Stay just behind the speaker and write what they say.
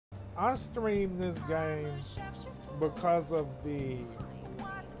I stream this game because of the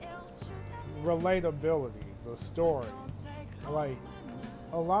relatability, the story. Like,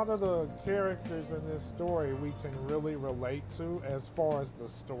 a lot of the characters in this story we can really relate to as far as the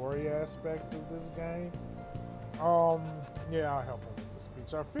story aspect of this game. Yeah, I'll help him with the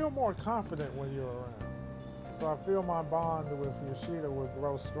speech. I feel more confident when you're around. So I feel my bond with Yoshida will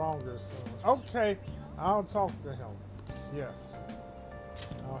grow stronger soon. Okay, I'll talk to him. Yes,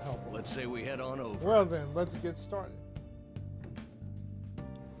 I'll help him. Let's say we head on over. Well then, let's get started.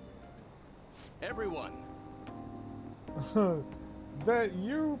 Everyone! That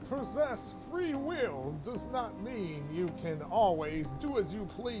you possess free will does not mean you can always do as you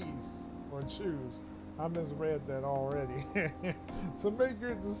please or choose. I misread that already. To make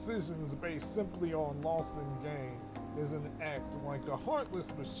your decisions based simply on loss and gain is an act like a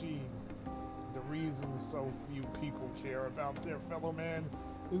heartless machine. The reason so few people care about their fellow man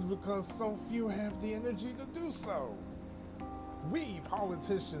is because so few have the energy to do so. We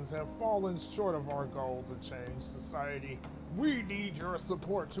politicians have fallen short of our goal to change society. We need your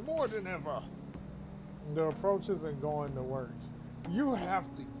support more than ever. The approach isn't going to work. You have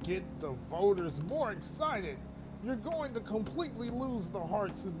to get the voters more excited. You're going to completely lose the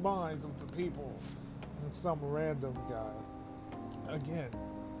hearts and minds of the people. And some random guy. Again,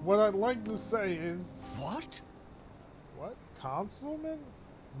 what I'd like to say is... What? What? Councilman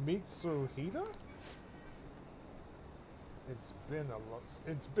Mitsuhida? It's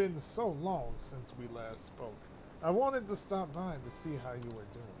been so long since we last spoke. I wanted to stop by to see how you were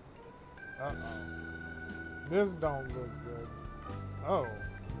doing. Uh-oh. This don't look good. Oh,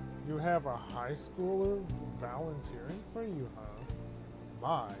 you have a high schooler volunteering for you, huh?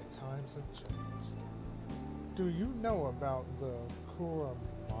 My, times have changed. Do you know about the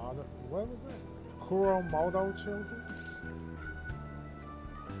Kuromoto, what was it? Kuromoto children?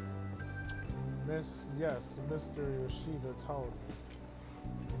 Yes, Mr. Yoshida told me.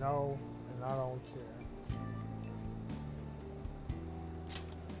 No, and I don't care.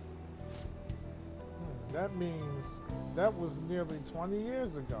 That means that was nearly 20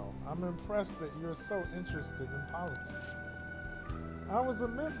 years ago. I'm impressed that you're so interested in politics. I was a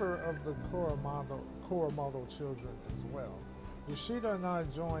member of the Kuromoto children as well. Yoshida and I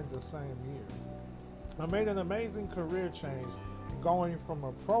joined the same year. I made an amazing career change, going from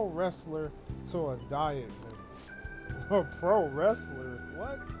a pro wrestler to a diet member. A pro wrestler?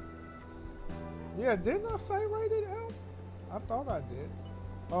 What? Yeah, didn't I say rated M? I thought I did.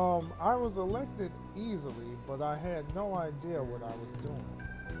 I was elected easily, but I had no idea what I was doing.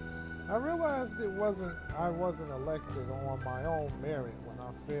 I realized I wasn't elected on my own merit when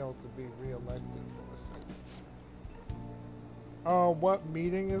I failed to be re-elected for a second. What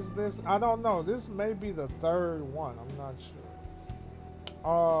meeting is this? I don't know. This may be the third one. I'm not sure.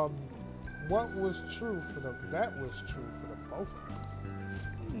 What was true for that was true for the both of us.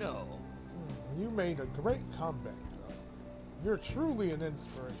 No. You made a great comeback, though. You're truly an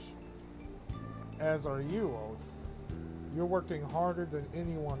inspiration. As are you, old friend. You're working harder than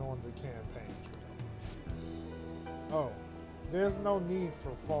anyone on the campaign trail. Oh, there's no need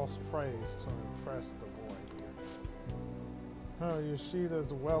for false praise to impress the boy here.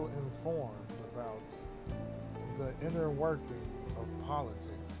 Yoshida's well informed about the inner working of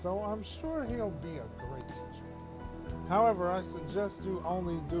politics, so I'm sure he'll be a great teacher. However, I suggest you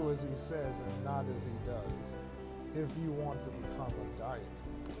only do as he says and not as he does, if you want to become a diet.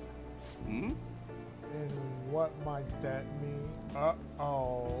 Hmm? And what might that mean?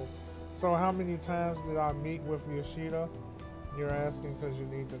 Uh-oh. So how many times did I meet with Yoshida? You're asking because you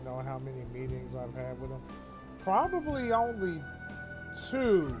need to know how many meetings I've had with him. Probably only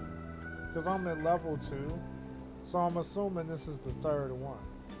 2, because I'm at level 2. So I'm assuming this is the third one.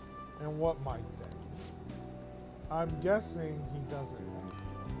 And what might that mean? I'm guessing he doesn't know.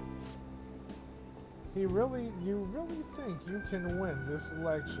 You really think you can win this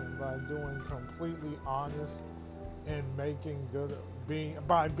election by doing completely honest and making good,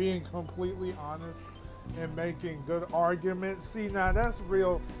 by being completely honest and making good arguments? See, now that's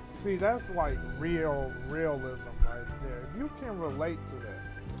real. See, that's like realism right there. You can relate to that.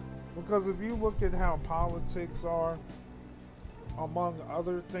 Because if you look at how politics are, among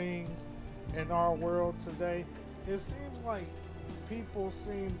other things, in our world today, it seems like people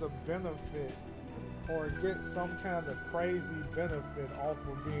seem to benefit or get some kind of crazy benefit off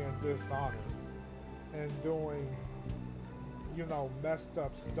of being dishonest and doing, you know, messed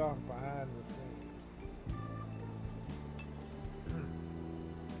up stuff behind the scenes.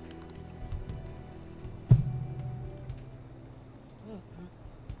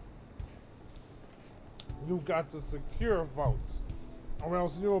 You got to secure votes or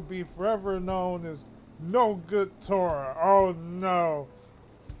else you'll be forever known as no good Torah. Oh no.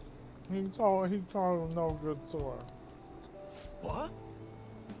 He told him no good Torah. What?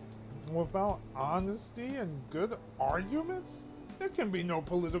 Without honesty and good arguments, there can be no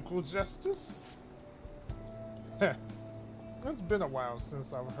political justice. It's been a while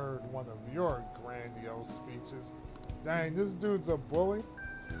since I've heard one of your grandiose speeches. Dang, this dude's a bully.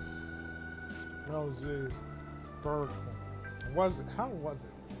 Oh jeez. Birdcoin. Was it? How was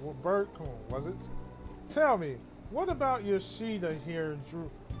it? Well, Birdcoin, was it? Tell me, what about Yoshida here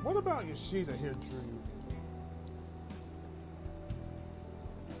drew? What about Yoshida here drew you?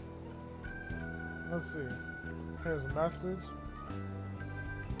 Let's see. His message.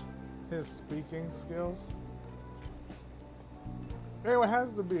 His speaking skills. It has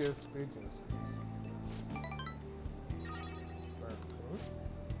to be his speaking skills.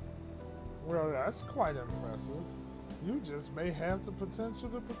 Well, that's quite impressive. You just may have the potential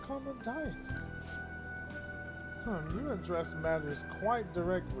to become a deity. You address matters quite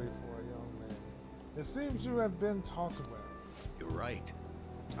directly for a young man. It seems you have been taught well. You're right.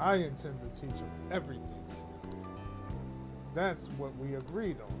 I intend to teach him everything. That's what we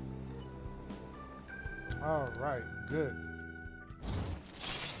agreed on. Alright, good.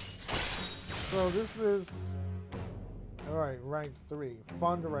 So this is, alright, rank 3,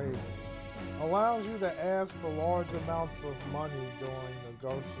 fundraising. Allows you to ask for large amounts of money during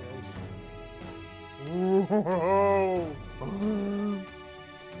negotiations.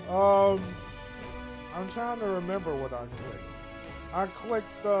 Whoa! I'm trying to remember what I clicked. I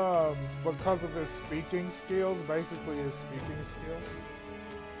clicked because of his speaking skills, basically his speaking skills.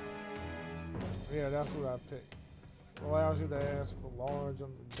 Yeah, that's what I picked. Allows you to ask for large,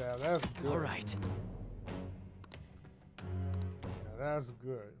 yeah, that's good. All right. Yeah, that's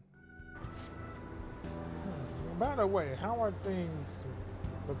good. By the way, how are things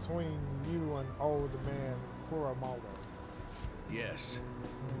between you and old man Kuramoto? Yes.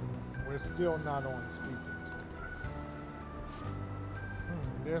 We're still not on speaking terms.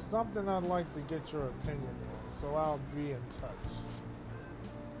 There's something I'd like to get your opinion on, so I'll be in touch.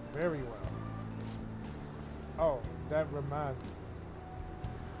 Very well. Oh, that reminds me.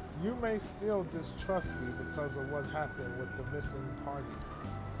 You may still distrust me because of what happened with the missing party.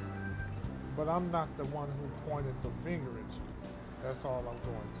 But I'm not the one who pointed the finger at you. That's all I'm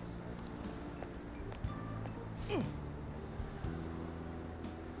going to say.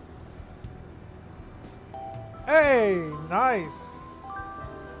 Hey, nice.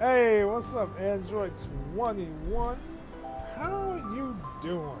 Hey, what's up, Android 21? How are you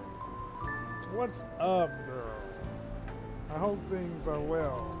doing? What's up, girl? I hope things are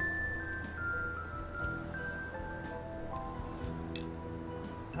well.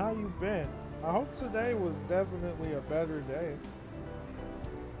 How you been? I hope today was definitely a better day.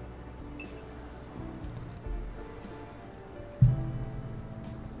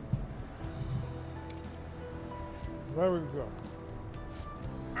 There we go.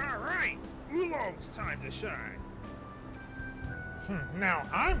 Alright, Oolong's time to shine. Now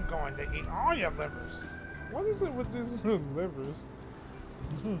I'm going to eat all your livers. What is it with these livers?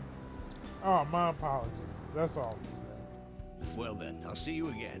 Oh, my apologies. That's all. Well then, I'll see you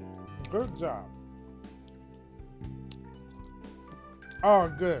again. Good job. Oh,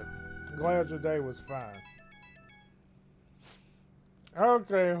 good. Glad your day was fine.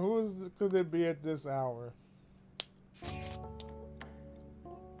 Okay, could it be at this hour?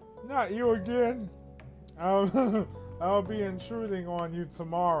 Not you again. I'll be intruding on you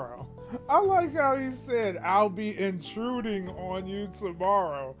tomorrow. I like how he said, I'll be intruding on you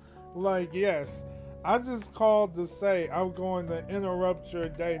tomorrow. Like, yes, I just called to say I'm going to interrupt your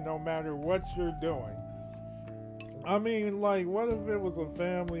day no matter what you're doing. I mean, like, what if it was a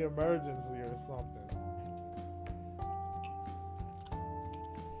family emergency or something?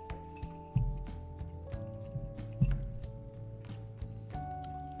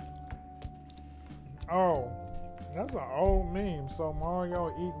 Oh, that's an old meme. So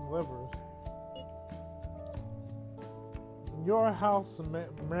Mario eating livers. Your house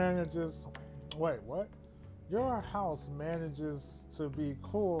manages... Wait, what? Your house manages to be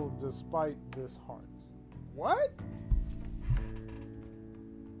cool despite this heart. What?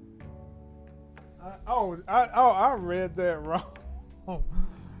 I read that wrong.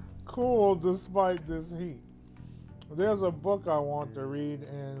 Cool despite this heat. There's a book I want to read,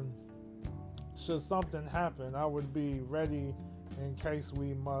 and should something happen, I would be ready in case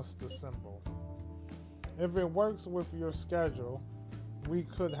we must assemble. If it works with your schedule, we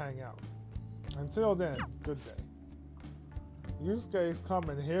could hang out. Until then, good day. Yusuke's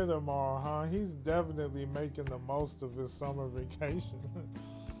coming here tomorrow, huh? He's definitely making the most of his summer vacation.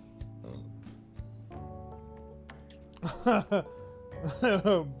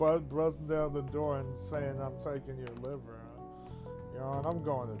 Bud busting down the door and saying, I'm taking your liver. You know, and I'm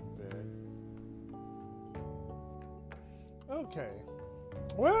going to bed. Okay.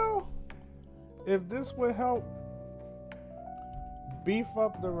 Well, if this would help beef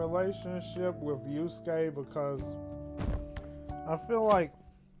up the relationship with Yusuke, because I feel like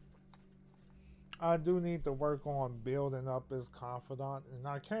I do need to work on building up his confidant, and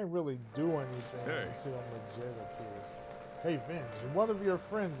I can't really do anything until legit appears. Hey Vinge, one of your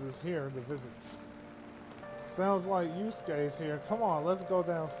friends is here to visit. Sounds like Yusuke's here. Come on, let's go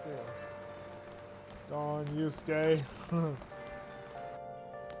downstairs. Darn Yusuke.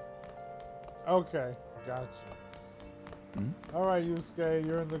 Okay, gotcha. Alright, Yusuke,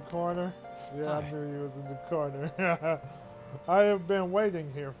 you're in the corner? Yeah, Hi. I knew you was in the corner. I have been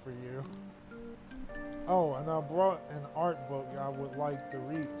waiting here for you. Oh, and I brought an art book I would like to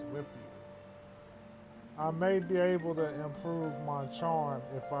read with you. I may be able to improve my charm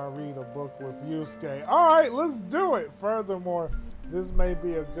if I read a book with Yusuke. Alright, let's do it! Furthermore, this may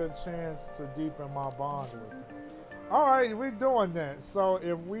be a good chance to deepen my bond with him. Alright, we're doing that. So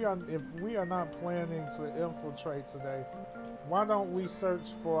if we are not planning to infiltrate today, why don't we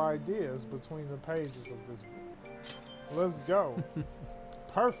search for ideas between the pages of this book? Let's go.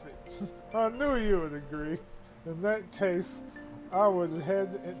 Perfect. I knew you would agree. In that case, I would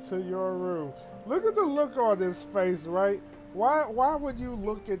head into your room. Look at the look on his face, right? Why would you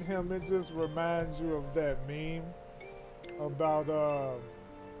look at him? It just reminds you of that meme about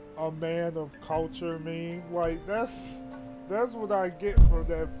a man of culture meme. Like that's what I get from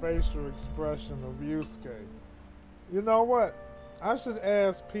that facial expression of Yusuke. You know what? I should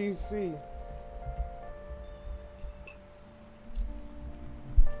ask PC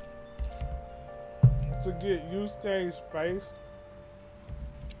to get Yusuke's face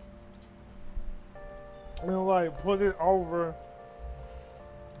and like put it over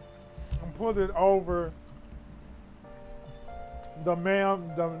the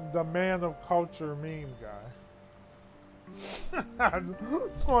man of culture meme guy.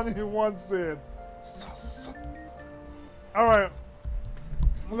 21 said sus. All right,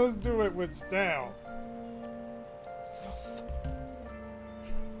 let's do it with style. Sus.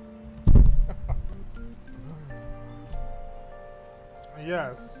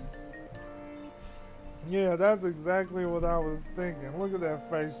 Yes. Yeah, that's exactly what I was thinking. Look at that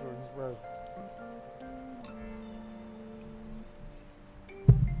facial expression.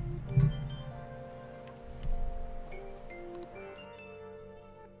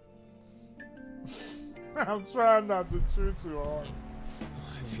 I'm trying not to chew too hard.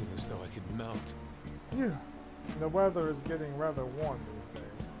 I feel as though I could melt. Yeah. The weather is getting rather warm these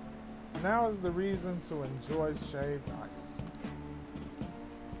days. Now is the reason to enjoy shaved ice.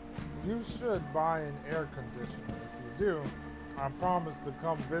 You should buy an air conditioner. If you do, I promise to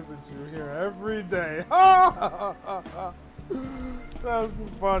come visit you here every day. That's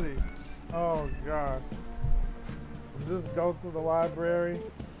funny. Oh gosh. Just go to the library,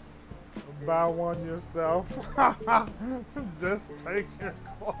 buy one yourself. Just take your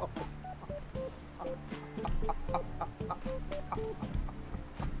clothes.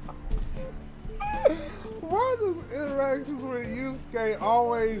 Why does interactions with Yusuke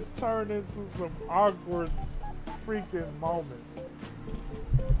always turn into some awkward freaking moments?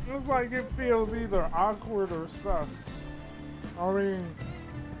 It's like it feels either awkward or sus. I mean,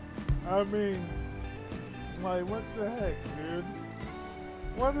 like what the heck, dude?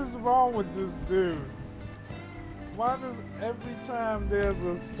 What is wrong with this dude? Why does every time there's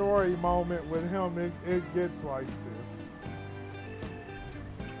a story moment with him, it gets like this?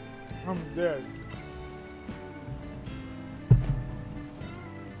 I'm dead.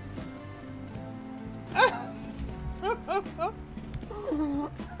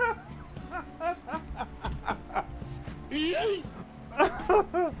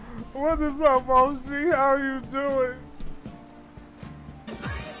 What is up, OG? How you doing?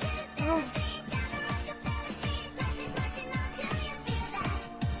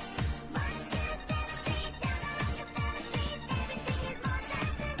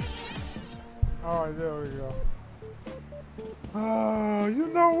 All right, there we go. You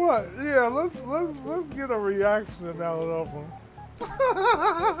know what? Yeah, let's get a reaction out of him.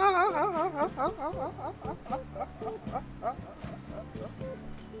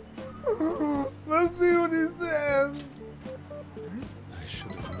 Let's see what he says. I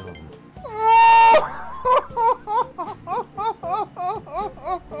should have known.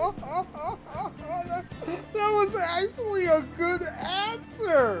 That was actually a good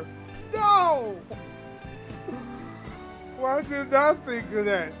at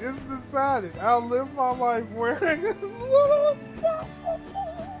that. It's decided. I'll live my life wearing as little as possible.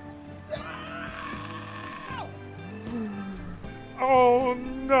 Oh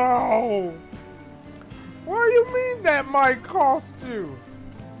no! What do you mean that might cost you?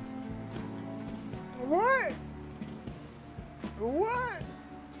 What? What?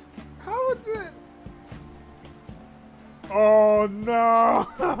 How would it? Oh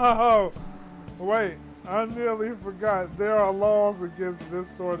no! Wait, I nearly forgot. There are laws against this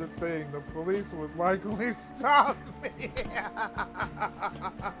sort of thing. The police would likely stop me.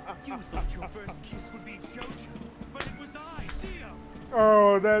 You thought your first kiss would be Jojo, but it was I, Dio.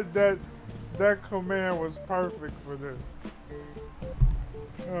 Oh, that command was perfect for this.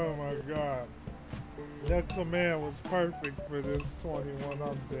 Oh my god. That command was perfect for this 21.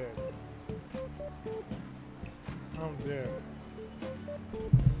 I'm dead. I'm dead.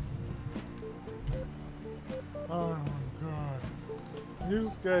 Oh my god.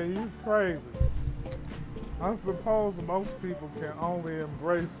 Yusuke, you crazy. I suppose most people can only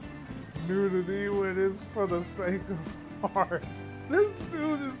embrace nudity when it's for the sake of art. This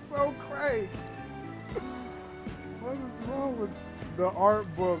dude is so crazy. What is wrong with the art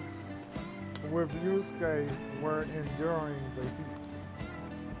books with Yusuke were enduring the heat?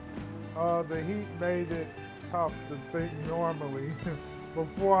 The heat made it tough to think normally.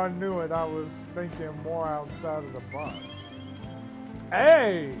 Before I knew it, I was thinking more outside of the box.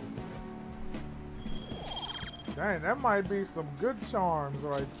 Hey! Dang, that might be some good charms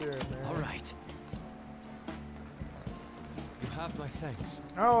right there, man. All right. You have my thanks.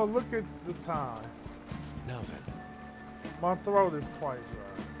 Oh, look at the time. Now then. My throat is quite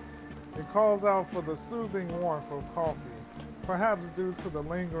dry. It calls out for the soothing warmth of coffee, perhaps due to the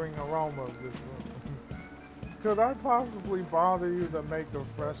lingering aroma of this room. Could I possibly bother you to make a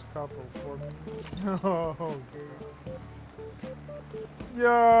fresh couple for me? Oh, God.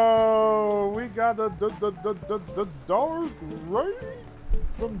 Yo, we got the dark raid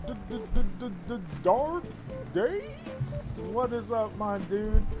from the dark days. What is up, my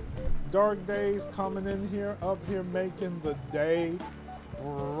dude? Dark days coming in here, up here making the day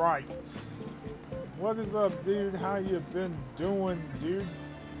bright. What is up, dude? How you been doing, dude?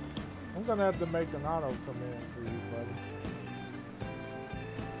 I'm gonna have to make an auto command for you, buddy.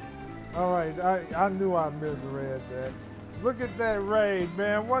 Alright, I knew I misread that. Look at that raid,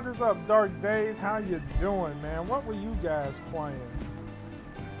 man. What is up, Dark Days? How you doing, man? What were you guys playing?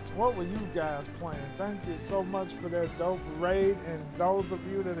 What were you guys playing? Thank you so much for that dope raid. And those of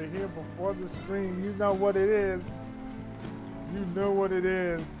you that are here before the stream, you know what it is. You know what it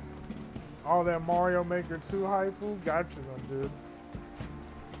is. All that Mario Maker 2 hype. Who got you, dude?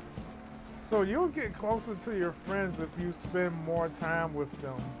 So you'll get closer to your friends if you spend more time with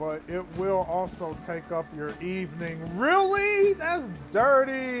them, but it will also take up your evening. Really? That's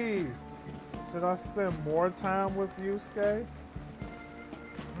dirty. Should I spend more time with Yusuke?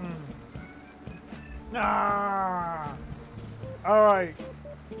 Ah. All right.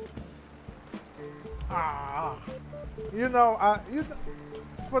 Ah. You know,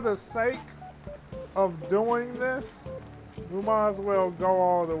 for the sake of doing this, we might as well go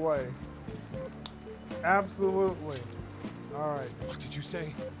all the way. Absolutely. All right. What did you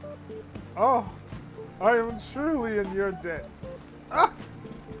say? Oh, I am truly in your debt.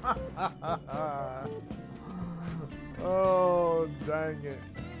 Oh, dang it.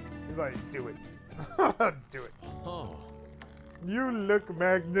 He's like, do it. Do it. Oh. You look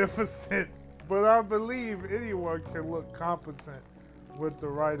magnificent, but I believe anyone can look competent with the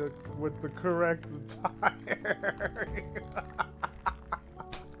correct attire.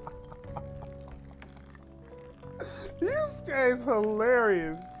 Yusuke's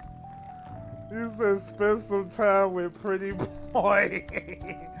hilarious. You said spend some time with pretty boy.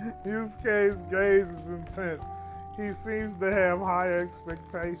 Yusuke's gaze is intense. He seems to have high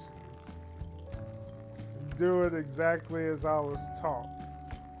expectations. Do it exactly as I was taught.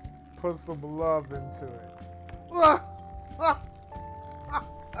 Put some love into it.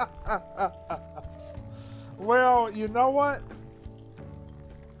 Well, you know what?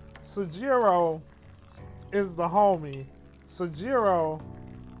 Sujiro is the homie. Sujiro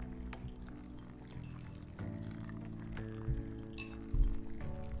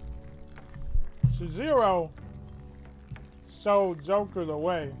showed Joker the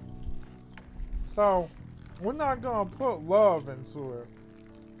way. So we're not gonna put love into it.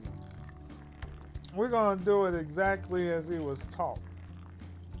 We're gonna do it exactly as he was taught.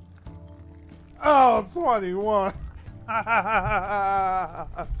 Oh, 21.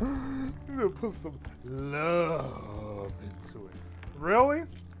 You gonna put some love into it. Really?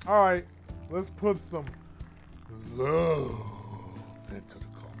 All right, let's put some love into the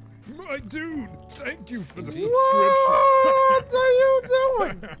coffee. My dude, thank you for the What are you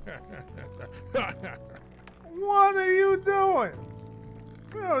doing? What are you doing?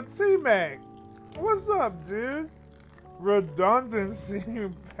 Yo, T-Mac, what's up, dude? Redundancy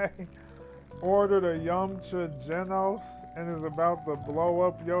pay. Ordered a Yamcha Genos and is about to blow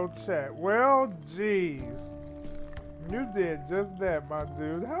up your chat. Well, geez. You did just that, my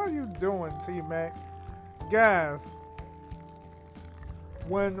dude. How you doing, T-Mac? Guys,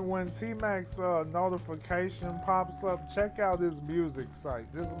 when T-Mac's notification pops up, check out his music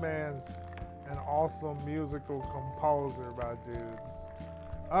site. This man's an awesome musical composer, my dudes.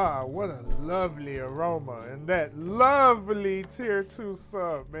 Ah, what a lovely aroma. And that lovely tier 2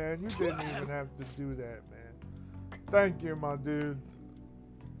 sub, man. You didn't even have to do that, man. Thank you, my dude.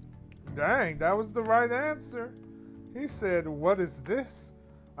 Dang, that was the right answer. He said, what is this?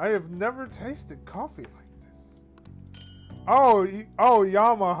 I have never tasted coffee like this. Oh,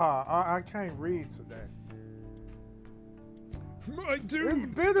 Yamaha. I can't read today. My dude, it's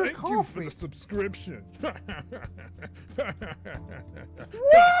bitter thank coffee. you for the subscription.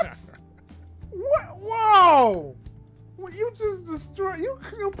 What? What? Whoa! Well, you just destroyed. You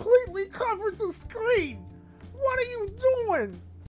completely covered the screen. What are you doing?